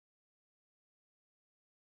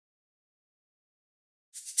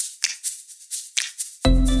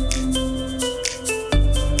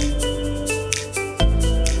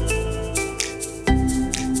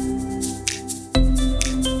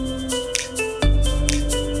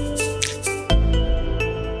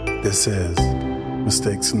This is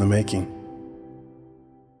Mistakes in the Making.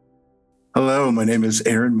 Hello, my name is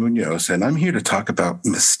Aaron Munoz, and I'm here to talk about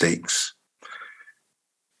mistakes.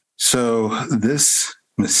 So this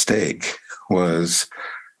mistake was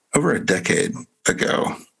over a decade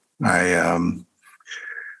ago. I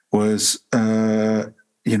was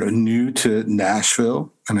new to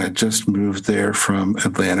Nashville, and I just moved there from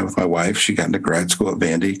Atlanta with my wife. She got into grad school at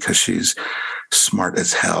Vandy because she's smart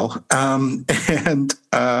as hell. And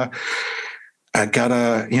I got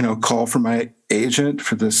a call from my agent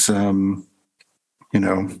for this real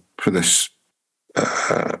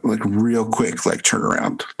quick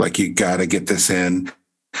turnaround. Like, you got to get this in.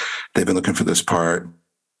 They've been looking for this part.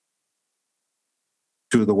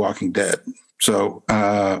 To The Walking Dead. So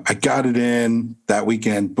I got it in that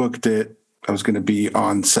weekend, booked it. I was going to be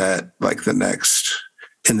on set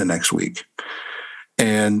in the next week.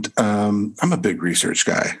 And I'm a big research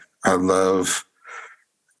guy. I love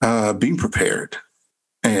being prepared.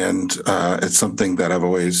 And it's something that I've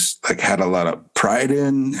always had a lot of pride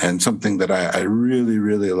in, and something that I really,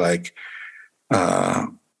 really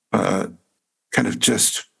kind of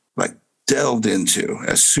just delved into.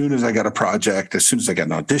 As soon as I got a project, as soon as I got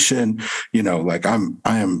an audition, I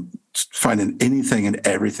am finding anything and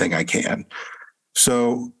everything I can.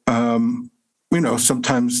 So,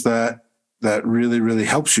 sometimes that really, really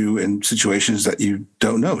helps you in situations that you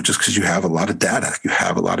don't know, just because you have a lot of data, you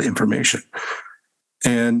have a lot of information.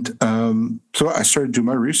 And so I started doing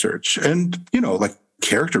my research, and,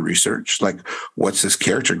 character research, what's this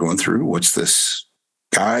character going through? What's this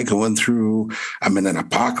guy going through? I'm in an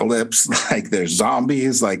apocalypse, there's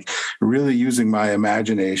zombies, really using my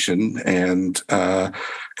imagination and kind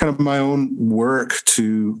of my own work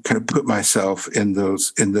to kind of put myself in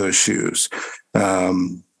those shoes. A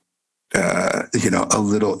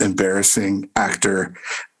little embarrassing actor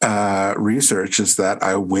research is that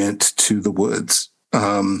I went to the woods.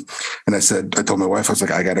 And I told my wife, I was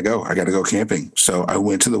like, I gotta go camping. So I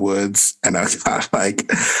went to the woods, and I got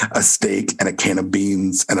a steak and a can of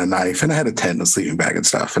beans and a knife, and I had a tent and a sleeping bag and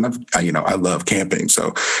stuff. And I love camping.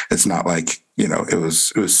 So it's not it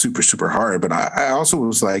was super, super hard, but I also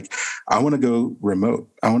was I want to go remote.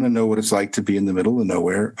 I want to know what it's like to be in the middle of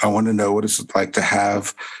nowhere. I want to know what it's like to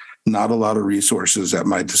have not a lot of resources at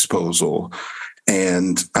my disposal,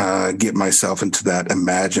 and get myself into that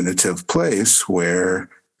imaginative place where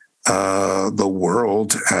the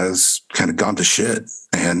world has kind of gone to shit,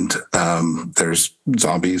 and there's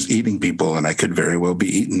zombies eating people, and I could very well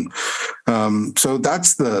be eaten. So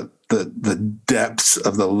that's the depths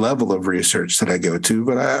of the level of research that I go to.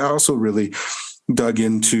 But I also really dug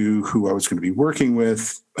into who I was going to be working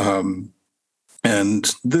with. And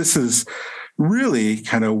this is really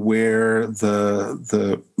kind of where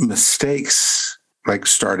the mistakes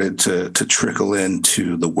started to trickle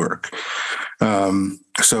into the work.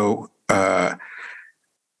 So I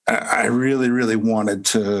really, really wanted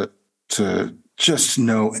to just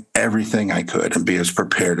know everything I could and be as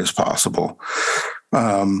prepared as possible.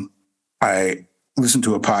 I listened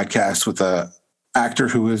to a podcast with a actor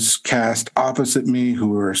who was cast opposite me, who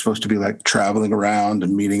were supposed to be traveling around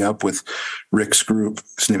and meeting up with Rick's group.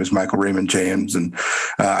 His name is Michael Raymond James. And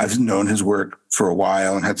I've known his work for a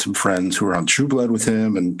while and had some friends who were on True Blood with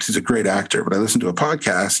him. And he's a great actor. But I listened to a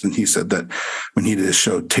podcast, and he said that when he did his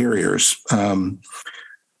show Terriers,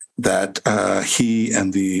 that he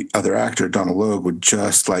and the other actor, Donald Logue, would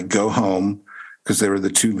just go home, because they were the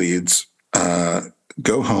two leads,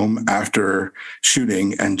 go home after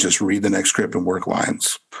shooting and just read the next script and work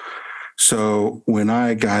lines. So when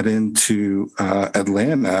I got into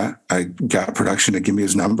Atlanta, I got production to give me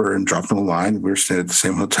his number and dropped him a line. We were staying at the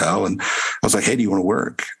same hotel, and I was like, hey, do you want to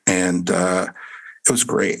work? And it was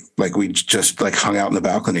great. We just hung out in the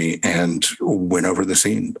balcony and went over the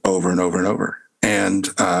scene over and over and over, and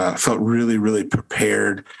felt really, really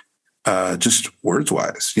prepared, just words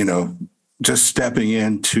wise, just stepping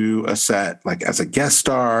into a set as a guest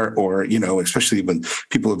star, or especially when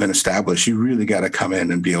people have been established, you really got to come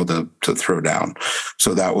in and be able to throw down.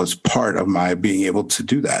 So that was part of my being able to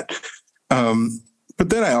do that. But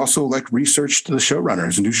then I also researched the showrunner.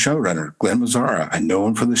 As a new showrunner, Glenn Mazzara. I know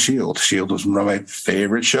him from The Shield. Shield was one of my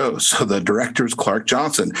favorite shows. So the director is Clark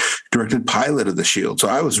Johnson, directed pilot of The Shield. So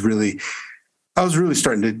I was really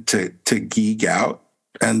starting to geek out,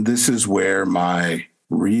 and this is where my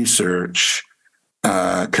research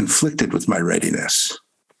conflicted with my readiness.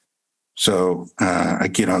 So I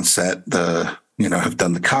get on set, have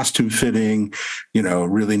done the costume fitting,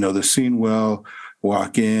 really know the scene well,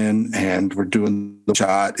 walk in, and we're doing the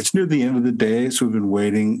shot. It's near the end of the day, so we've been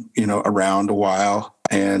waiting, around a while.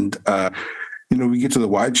 And, we get to the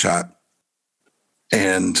wide shot,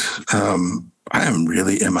 And I am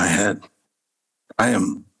really in my head. I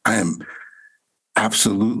am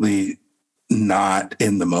absolutely not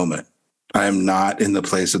in the moment. I am not in the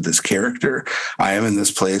place of this character. I am in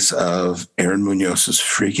this place of Aaron Munoz is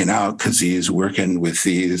freaking out because he's working with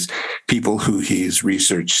these people who he's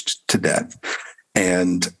researched to death,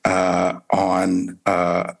 and on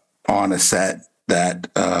a set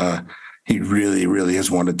that he really, really has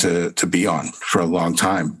wanted to be on for a long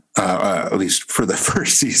time, at least for the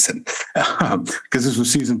first season, because this was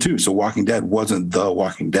season 2. So Walking Dead wasn't The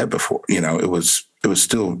Walking Dead before. It was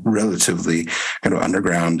still relatively kind of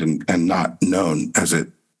underground and not known as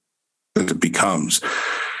it becomes.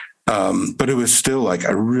 But it was still like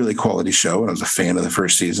a really quality show, and I was a fan of the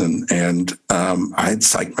first season, and I had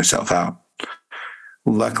psyched myself out.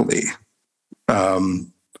 Luckily,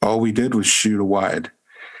 all we did was shoot a wide,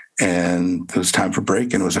 and it was time for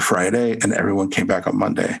break, and it was a Friday, and everyone came back on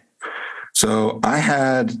Monday. So I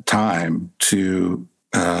had time to,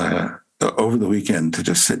 over the weekend, to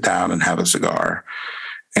just sit down and have a cigar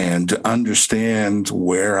and to understand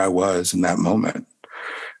where I was in that moment.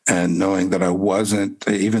 And knowing that I wasn't,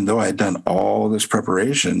 even though I had done all this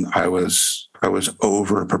preparation, I was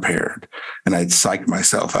over prepared, and I'd psyched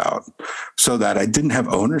myself out so that I didn't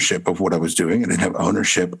have ownership of what I was doing. I didn't have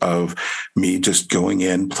ownership of me just going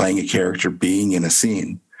in, playing a character, being in a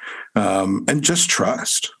scene, and just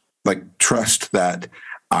trust that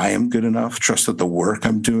I am good enough, trust that the work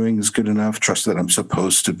I'm doing is good enough, trust that I'm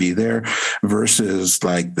supposed to be there, versus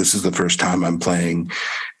like, this is the first time I'm playing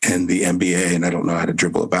in the NBA and I don't know how to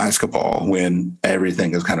dribble a basketball, when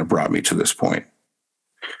everything has kind of brought me to this point.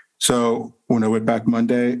 So when I went back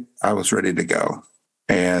Monday, I was ready to go,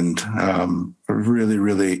 and really,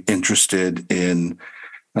 really interested in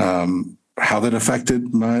how that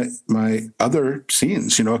affected my other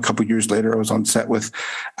scenes. A couple of years later, I was on set with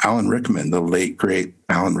Alan Rickman, the late great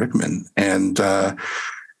Alan Rickman, and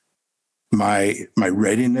my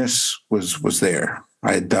readiness was there.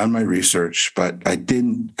 I had done my research, but I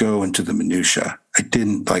didn't go into the minutia. I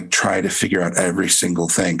didn't try to figure out every single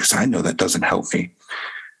thing, because I know that doesn't help me.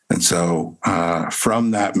 And so from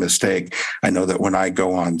that mistake, I know that when I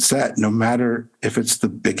go on set, no matter if it's the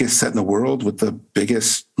biggest set in the world with the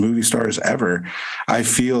biggest movie stars ever, I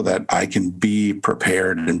feel that I can be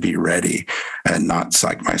prepared and be ready and not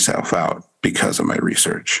psych myself out because of my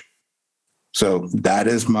research. So that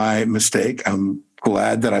is my mistake. I'm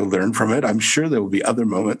glad that I learned from it. I'm sure there will be other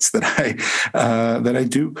moments that I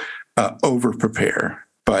do over prepare.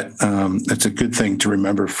 But it's a good thing to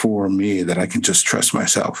remember for me, that I can just trust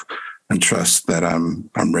myself and trust that I'm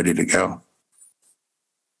ready to go.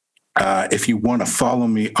 If you want to follow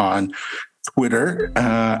me on Twitter,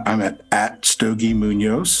 I'm at Stogie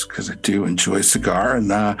Munoz, because I do enjoy cigar.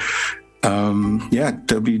 And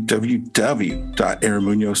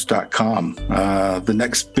www.aaronmunoz.com. The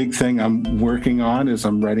next big thing I'm working on is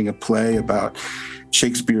I'm writing a play about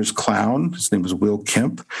Shakespeare's clown. His name was Will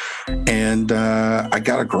Kemp, and I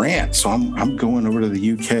got a grant, so I'm going over to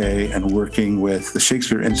the UK and working with the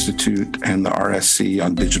Shakespeare Institute and the RSC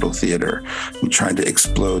on digital theater. I'm trying to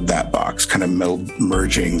explode that box, kind of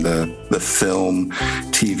merging the film,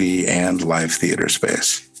 TV, and live theater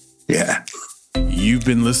space. Yeah. You've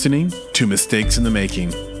been listening to Mistakes in the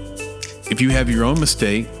Making. If you have your own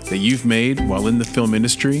mistake that you've made while in the film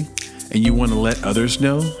industry and you want to let others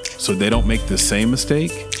know so they don't make the same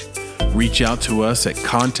mistake, reach out to us at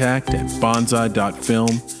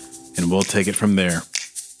contact@bonsai.film and we'll take it from there.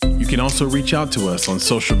 You can also reach out to us on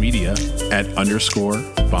social media at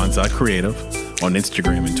 _Bonsai Creative on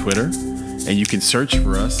Instagram and Twitter, and you can search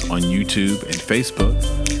for us on YouTube and Facebook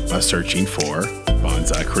by searching for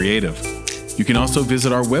Bonsai Creative. You can also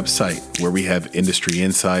visit our website, where we have industry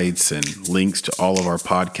insights and links to all of our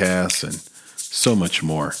podcasts and so much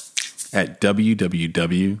more, at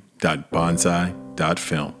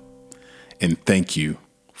www.bonsai.film. And thank you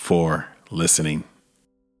for listening.